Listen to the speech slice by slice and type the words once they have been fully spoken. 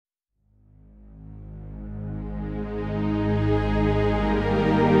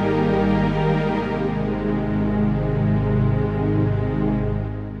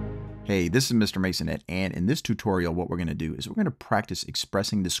this is Mr. Masonette, and in this tutorial, what we're going to do is we're going to practice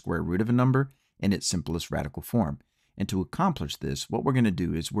expressing the square root of a number in its simplest radical form. And to accomplish this, what we're going to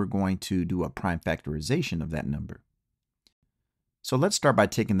do is we're going to do a prime factorization of that number. So let's start by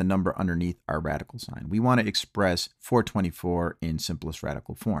taking the number underneath our radical sign. We want to express 424 in simplest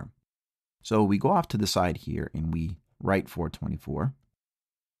radical form. So we go off to the side here and we write 424.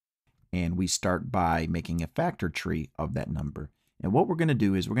 And we start by making a factor tree of that number. And what we're going to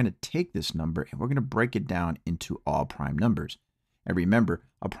do is we're going to take this number and we're going to break it down into all prime numbers. And remember,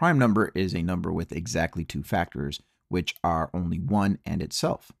 a prime number is a number with exactly two factors, which are only 1 and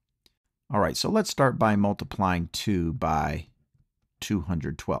itself. All right, so let's start by multiplying 2 by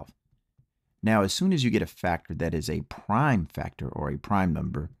 212. Now, as soon as you get a factor that is a prime factor or a prime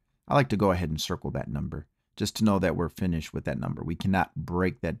number, I like to go ahead and circle that number just to know that we're finished with that number. We cannot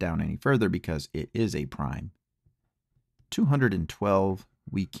break that down any further because it is a prime. 212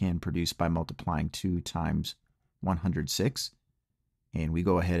 we can produce by multiplying 2 times 106. And we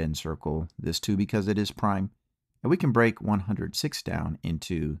go ahead and circle this 2 because it is prime. And we can break 106 down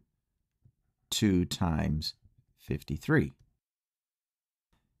into 2 times 53.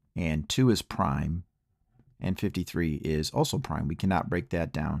 And 2 is prime, and 53 is also prime. We cannot break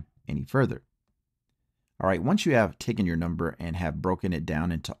that down any further. All right, once you have taken your number and have broken it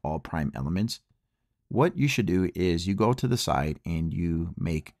down into all prime elements, what you should do is you go to the side and you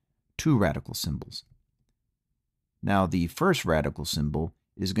make 2 radical symbols. Now, the first radical symbol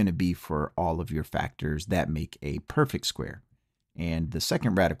is going to be for all of your factors that make a perfect square. And the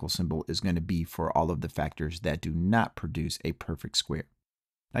second radical symbol is going to be for all of the factors that do not produce a perfect square.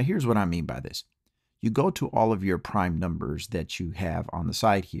 Now, here's what I mean by this. You go to all of your prime numbers that you have on the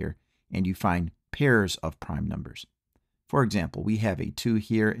side here, and you find pairs of prime numbers. For example, we have a 2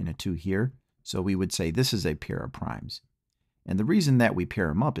 here and a 2 here. So we would say this is a pair of primes. And the reason that we pair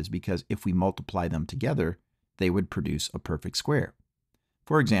them up is because if we multiply them together, they would produce a perfect square.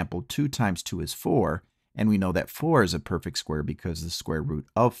 For example, 2 times 2 is 4, and we know that 4 is a perfect square because the square root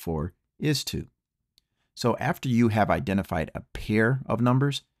of 4 is 2. So after you have identified a pair of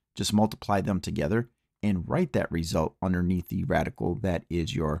numbers, just multiply them together and write that result underneath the radical that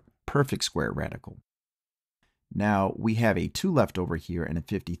is your perfect square radical. Now, we have a 2 left over here and a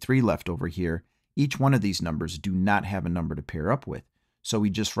 53 left over here. Each one of these numbers do not have a number to pair up with. So we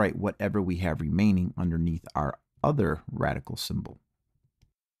just write whatever we have remaining underneath our other radical symbol.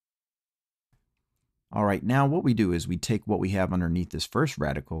 All right, now what we do is we take what we have underneath this first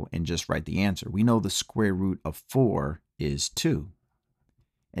radical and just write the answer. We know the square root of 4 is 2.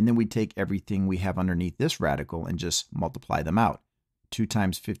 And then we take everything we have underneath this radical and just multiply them out. 2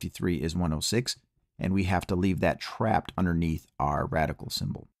 times 53 is 106. And we have to leave that trapped underneath our radical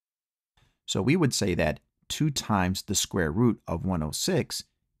symbol. So we would say that 2 times the square root of 106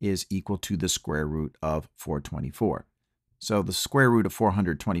 is equal to the square root of 424. So the square root of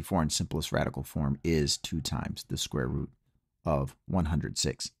 424 in simplest radical form is 2 times the square root of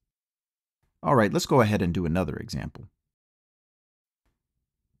 106. All right, let's go ahead and do another example.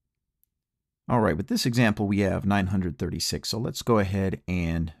 All right, with this example, we have 936. So let's go ahead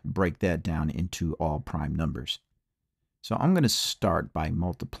and break that down into all prime numbers. So I'm going to start by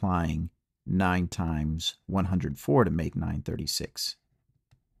multiplying 9 times 104 to make 936.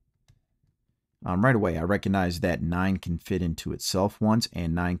 Right away, I recognize that 9 can fit into itself once,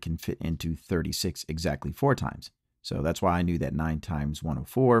 and 9 can fit into 36 exactly 4 times. So that's why I knew that 9 times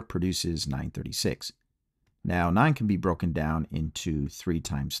 104 produces 936. Now, 9 can be broken down into 3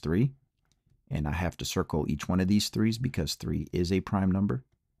 times 3. And I have to circle each one of these 3's because 3 is a prime number.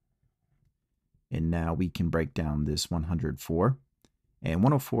 And now we can break down this 104. And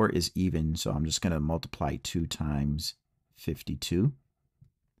 104 is even, so I'm just going to multiply 2 times 52.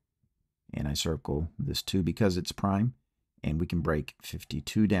 And I circle this 2 because it's prime. And we can break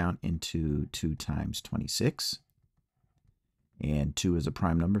 52 down into 2 times 26. And 2 is a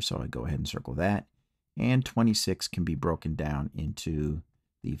prime number, so I go ahead and circle that. And 26 can be broken down into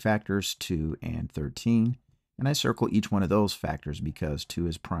the factors 2 and 13, and I circle each one of those factors because 2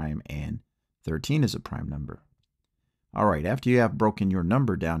 is prime and 13 is a prime number. All right, after you have broken your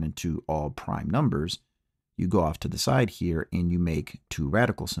number down into all prime numbers, you go off to the side here and you make 2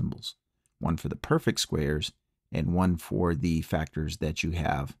 radical symbols, one for the perfect squares and one for the factors that you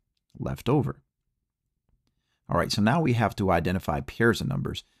have left over. All right, so now we have to identify pairs of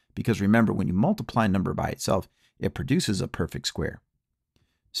numbers because remember, when you multiply a number by itself, it produces a perfect square.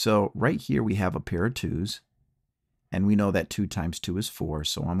 So right here we have a pair of 2's, and we know that 2 times 2 is 4,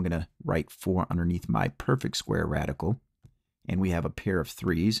 so I'm going to write 4 underneath my perfect square radical. And we have a pair of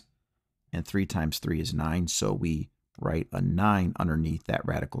 3's, and 3 times 3 is 9, so we write a 9 underneath that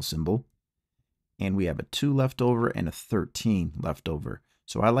radical symbol. and we have a 2 left over and a 13 left over.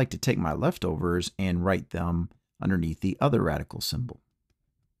 So I like to take my leftovers and write them underneath the other radical symbol.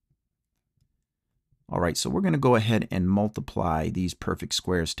 All right, so we're going to go ahead and multiply these perfect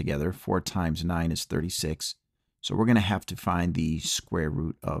squares together. 4 times 9 is 36. So we're going to have to find the square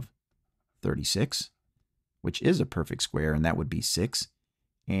root of 36, which is a perfect square, and that would be 6.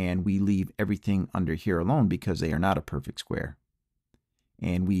 And we leave everything under here alone because they are not a perfect square.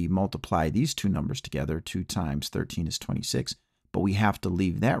 And we multiply these two numbers together. 2 times 13 is 26. But we have to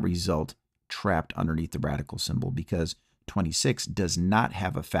leave that result trapped underneath the radical symbol because 26 does not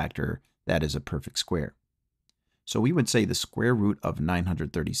have a factor that is a perfect square. So we would say the square root of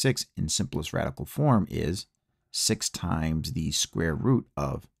 936 in simplest radical form is 6 times the square root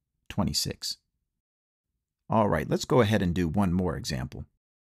of 26. All right, let's go ahead and do one more example.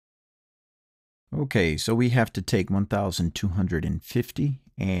 Okay, so we have to take 1,250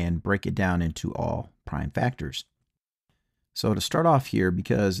 and break it down into all prime factors. So to start off here,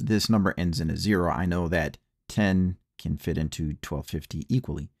 because this number ends in a 0, I know that 10 can fit into 1250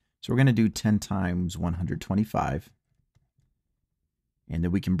 equally. So we're going to do 10 times 125. And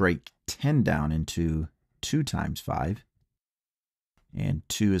then we can break 10 down into 2 times 5. And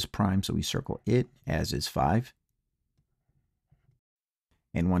 2 is prime, so we circle it, as is 5.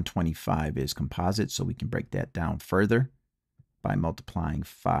 And 125 is composite, so we can break that down further by multiplying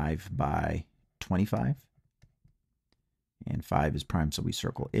 5 by 25. And 5 is prime, so we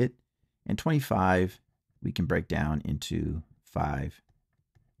circle it. And 25 we can break down into 5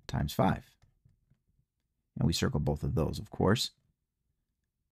 times 5. And we circle both of those, of course.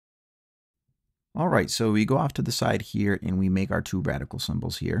 All right, so we go off to the side here and we make our 2 radical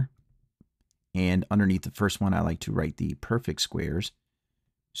symbols here. And underneath the first one, I like to write the perfect squares.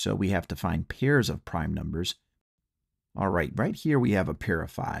 So we have to find pairs of prime numbers. All right here we have a pair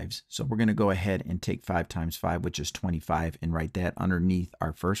of 5s. So we're going to go ahead and take 5 times 5, which is 25, and write that underneath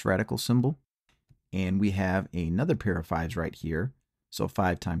our first radical symbol. And we have another pair of 5s right here. So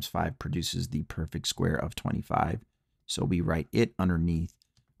 5 times 5 produces the perfect square of 25. So we write it underneath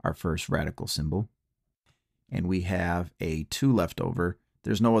our first radical symbol. And we have a 2 left over.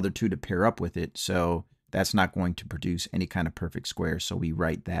 There's no other 2 to pair up with it, so that's not going to produce any kind of perfect square. So we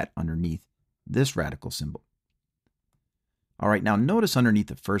write that underneath this radical symbol. All right, now notice underneath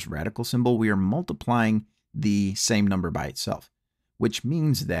the first radical symbol, we are multiplying the same number by itself, which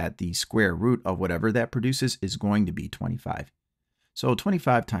means that the square root of whatever that produces is going to be 25. So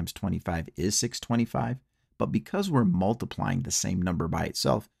 25 times 25 is 625, but because we're multiplying the same number by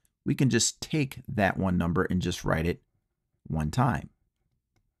itself, we can just take that one number and just write it one time.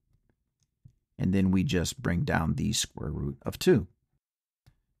 And then we just bring down the square root of 2.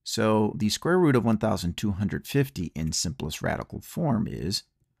 So the square root of 1,250 in simplest radical form is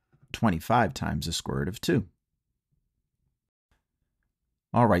 25 times the square root of 2.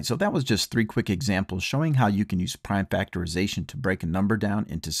 All right, so that was just 3 quick examples showing how you can use prime factorization to break a number down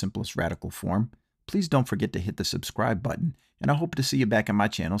into simplest radical form. Please don't forget to hit the subscribe button, and I hope to see you back on my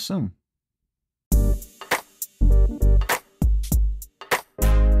channel soon.